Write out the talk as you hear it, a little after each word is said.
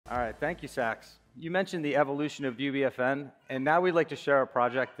All right, thank you, Sax. You mentioned the evolution of UEFN, and now we'd like to share a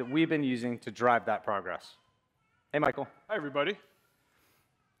project that we've been using to drive that progress. Hey, Michael. Hi, everybody.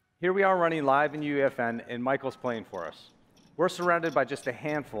 Here we are running live in UEFN, and Michael's playing for us. We're surrounded by just a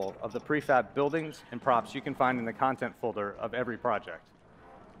handful of the prefab buildings and props you can find in the content folder of every project.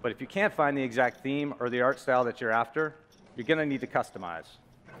 But if you can't find the exact theme or the art style that you're after, you're going to need to customize.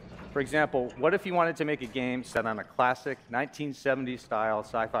 For example, what if you wanted to make a game set on a classic 1970s style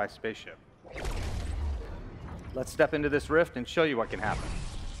sci-fi spaceship? Let's step into this rift and show you what can happen.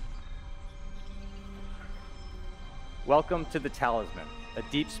 Welcome to the Talisman, a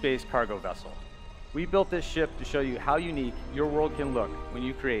deep space cargo vessel. We built this ship to show you how unique your world can look when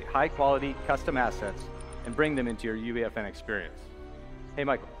you create high-quality custom assets and bring them into your UEFN experience. Hey,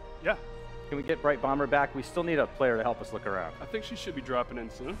 Michael. Yeah? Can we get Bright Bomber back? We still need a player to help us look around. I think she should be dropping in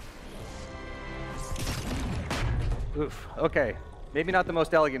soon. Oof, okay. Maybe not the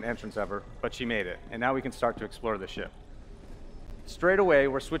most elegant entrance ever, but she made it, and now we can start to explore the ship. Straight away,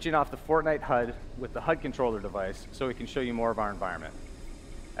 we're switching off the Fortnite HUD with the HUD controller device so we can show you more of our environment.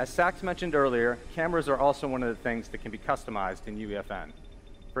 As Sax mentioned earlier, cameras are also one of the things that can be customized in UEFN.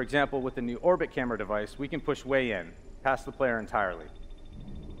 For example, with the new Orbit camera device, we can push way in, past the player entirely.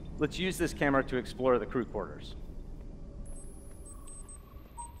 Let's use this camera to explore the crew quarters.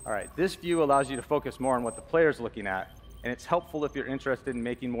 All right, this view allows you to focus more on what the player's looking at, and it's helpful if you're interested in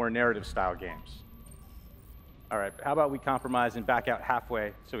making more narrative-style games. All right, how about we compromise and back out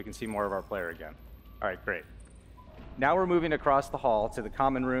halfway so we can see more of our player again? All right, great. Now we're moving across the hall to the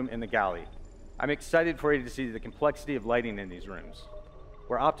common room and the galley. I'm excited for you to see the complexity of lighting in these rooms.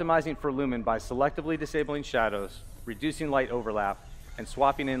 We're optimizing for lumen by selectively disabling shadows, reducing light overlap, and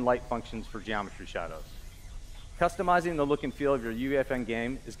swapping in light functions for geometry shadows. Customizing the look and feel of your UEFN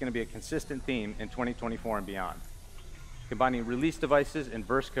game is going to be a consistent theme in 2024 and beyond. Combining release devices and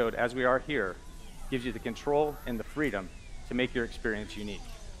verse code as we are here gives you the control and the freedom to make your experience unique.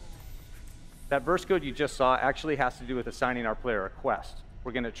 That verse code you just saw actually has to do with assigning our player a quest.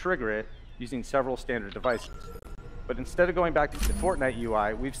 We're going to trigger it using several standard devices. But instead of going back to the Fortnite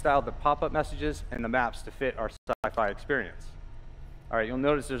UI, we've styled the pop-up messages and the maps to fit our sci-fi experience. All right, you'll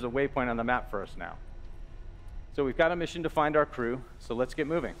notice there's a waypoint on the map for us now. So we've got a mission to find our crew, so let's get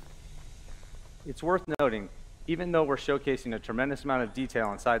moving. It's worth noting, even though we're showcasing a tremendous amount of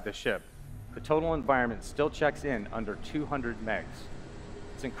detail inside the ship, the total environment still checks in under 200 megs.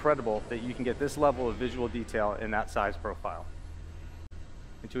 It's incredible that you can get this level of visual detail in that size profile.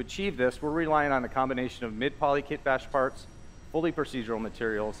 And to achieve this, we're relying on a combination of mid-poly kit bash parts, fully procedural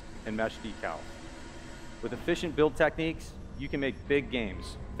materials, and mesh decals. With efficient build techniques, you can make big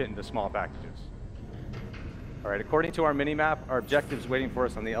games fit into small packages. All right, according to our mini-map, our objective's waiting for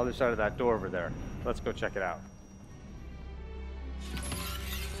us on the other side of that door over there. Let's go check it out.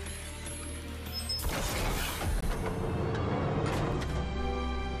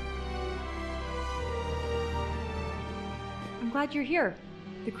 I'm glad you're here.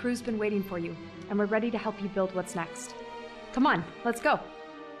 The crew's been waiting for you, and we're ready to help you build what's next. Come on, let's go.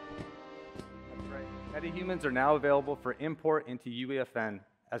 That's right. Metahumans are now available for import into UEFN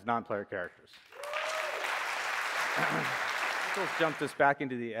as non-player characters. Let's jump this back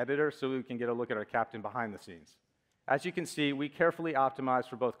into the editor so we can get a look at our captain behind the scenes. As you can see, we carefully optimized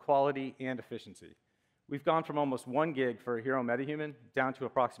for both quality and efficiency. We've gone from almost 1 gig for a hero metahuman down to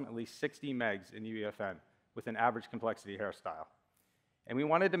approximately 60 megs in UEFN with an average complexity hairstyle. And we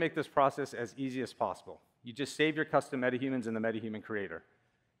wanted to make this process as easy as possible. You just save your custom metahumans in the Metahuman creator.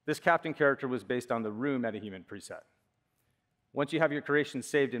 This captain character was based on the Rue Metahuman preset. Once you have your creations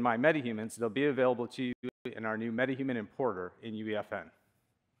saved in My Metahumans, they'll be available to you in our new Metahuman importer in UEFN.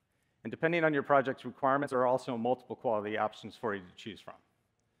 And depending on your project's requirements, there are also multiple quality options for you to choose from.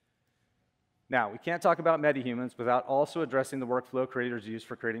 Now, we can't talk about metahumans without also addressing the workflow creators use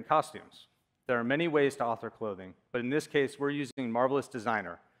for creating costumes. There are many ways to author clothing, but in this case, we're using Marvelous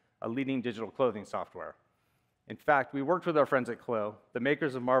Designer, a leading digital clothing software. In fact, we worked with our friends at Clo, the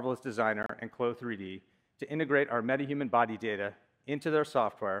makers of Marvelous Designer and Clo 3D, to integrate our metahuman body data into their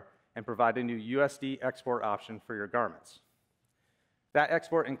software and provide a new USD export option for your garments. That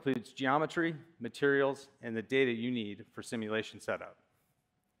export includes geometry, materials, and the data you need for simulation setup.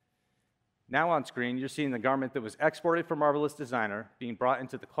 Now on screen, you're seeing the garment that was exported from Marvelous Designer being brought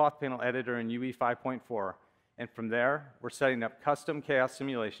into the cloth panel editor in UE 5.4, and from there, we're setting up custom chaos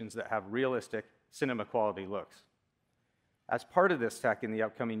simulations that have realistic cinema quality looks. As part of this tech in the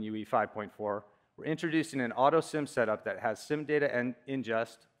upcoming UE 5.4, we're introducing an auto sim setup that has sim data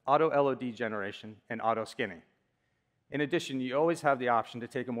ingest, auto LOD generation, and auto skinning. In addition, you always have the option to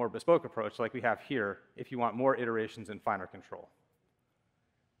take a more bespoke approach like we have here if you want more iterations and finer control.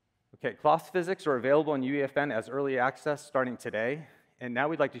 Okay, cloth physics are available in UEFN as early access starting today, and now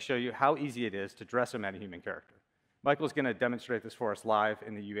we'd like to show you how easy it is to dress a MetaHuman character. Michael's going to demonstrate this for us live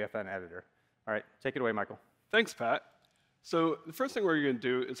in the UEFN editor. All right, take it away, Michael. Thanks, Pat. So the first thing we're going to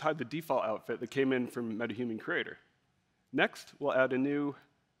do is hide the default outfit that came in from MetaHuman Creator. Next, we'll add a new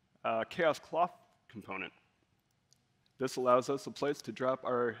Chaos Cloth component. This allows us a place to drop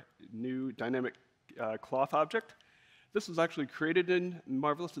our new dynamic cloth object. This was actually created in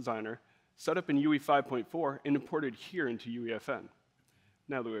Marvelous Designer, set up in UE 5.4, and imported here into UEFN.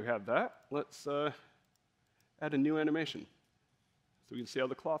 Now that we have that, let's add a new animation so we can see how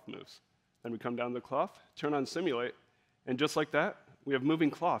the cloth moves. Then we come down to the cloth, turn on Simulate, and just like that, we have moving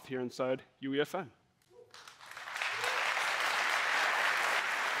cloth here inside UEFN.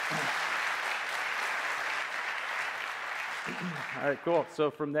 All right, cool. So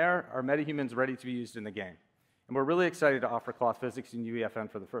from there, our MetaHuman's ready to be used in the game. And we're really excited to offer cloth physics in UEFN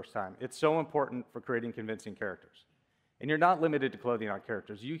for the first time. It's so important for creating convincing characters. And you're not limited to clothing on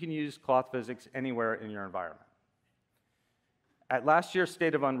characters. You can use cloth physics anywhere in your environment. At last year's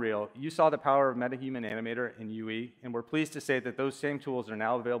State of Unreal, you saw the power of Metahuman Animator in UE, and we're pleased to say that those same tools are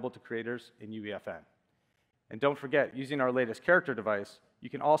now available to creators in UEFN. And don't forget, using our latest character device, you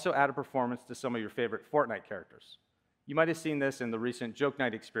can also add a performance to some of your favorite Fortnite characters. You might have seen this in the recent Joke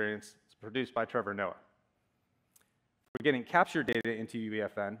Night experience produced by Trevor Noah. For getting capture data into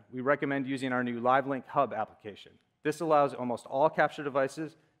UEFN, we recommend using our new Live Link Hub application. This allows almost all capture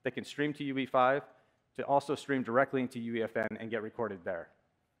devices that can stream to UE5 to also stream directly into UEFN and get recorded there.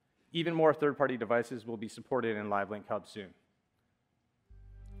 Even more third-party devices will be supported in Live Link Hub soon.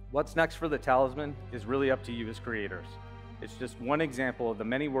 What's next for the Talisman is really up to you as creators. It's just one example of the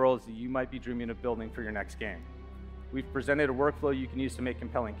many worlds that you might be dreaming of building for your next game. We've presented a workflow you can use to make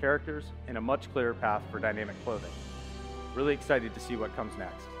compelling characters and a much clearer path for dynamic clothing. Really excited to see what comes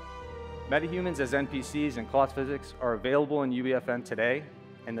next. MetaHumans as NPCs and cloth physics are available in UEFN today,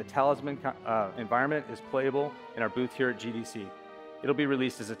 and the Talisman environment is playable in our booth here at GDC. It'll be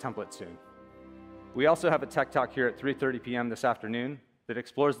released as a template soon. We also have a Tech Talk here at 3:30 p.m. this afternoon that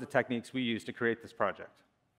explores the techniques we use to create this project.